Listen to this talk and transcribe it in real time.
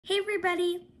Hey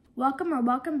everybody!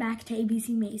 Welcome back to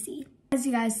ABC Macy. As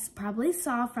you guys probably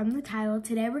saw from the title,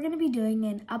 today we're going to be doing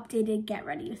an updated Get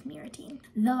Ready With Me routine.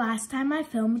 The last time I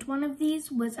filmed one of these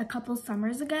was a couple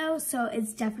summers ago, so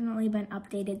it's definitely been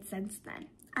updated since then.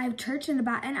 I have church in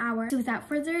about an hour, so without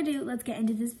further ado, let's get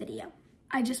into this video.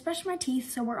 I just brushed my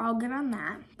teeth, so we're all good on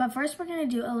that. But first we're going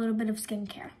to do a little bit of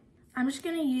skincare. I'm just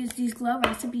going to use these Glow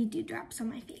Recipe Dewdrops on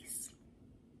my face.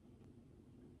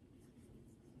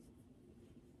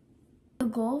 The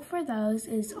goal for those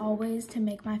is always to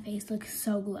make my face look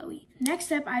so glowy.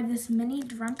 Next up, I have this mini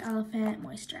Drunk Elephant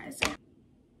moisturizer.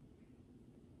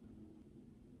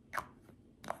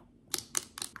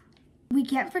 We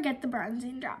can't forget the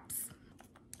bronzing drops.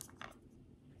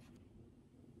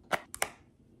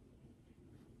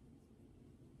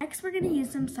 Next, we're going to use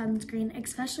some sunscreen,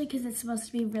 especially because it's supposed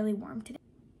to be really warm today.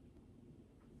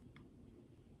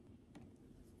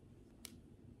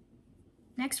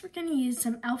 Next, we're going to use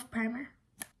some e.l.f. primer.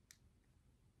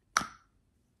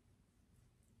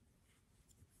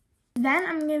 Then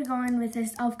I'm going to go in with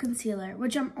this e.l.f. concealer,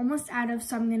 which I'm almost out of,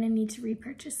 so I'm going to need to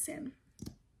repurchase soon.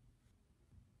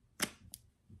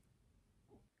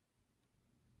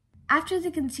 After the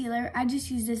concealer, I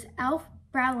just use this e.l.f.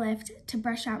 brow lift to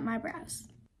brush out my brows.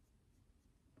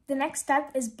 The next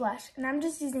step is blush, and I'm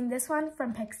just using this one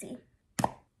from Pixie.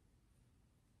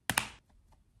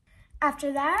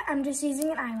 After that, I'm just using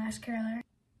an eyelash curler.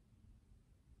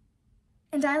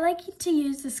 And I like to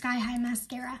use the Sky High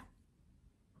mascara.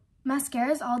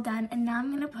 Mascara is all done, and now I'm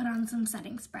going to put on some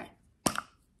setting spray.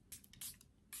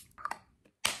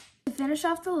 To finish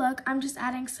off the look, I'm just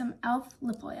adding some e.l.f.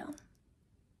 lip oil.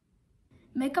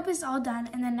 Makeup is all done,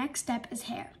 and the next step is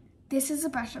hair. This is the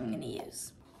brush I'm going to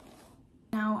use.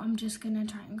 Now I'm just gonna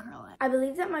try and curl it. I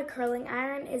believe that my curling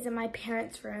iron is in my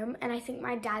parents' room, and I think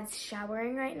my dad's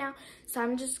showering right now, so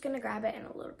I'm just gonna grab it in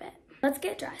a little bit. Let's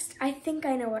get dressed. I think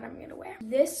I know what I'm gonna wear.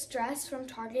 This dress from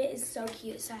Target is so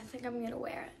cute, so I think I'm gonna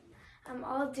wear it. I'm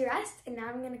all dressed, and now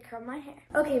I'm gonna curl my hair.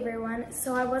 Okay, everyone,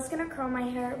 so I was gonna curl my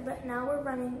hair, but now we're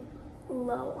running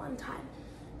low on time,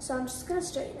 so I'm just gonna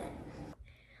straighten it.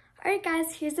 Alright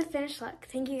guys, here's the finished look.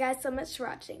 Thank you guys so much for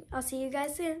watching. I'll see you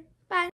guys soon. Bye!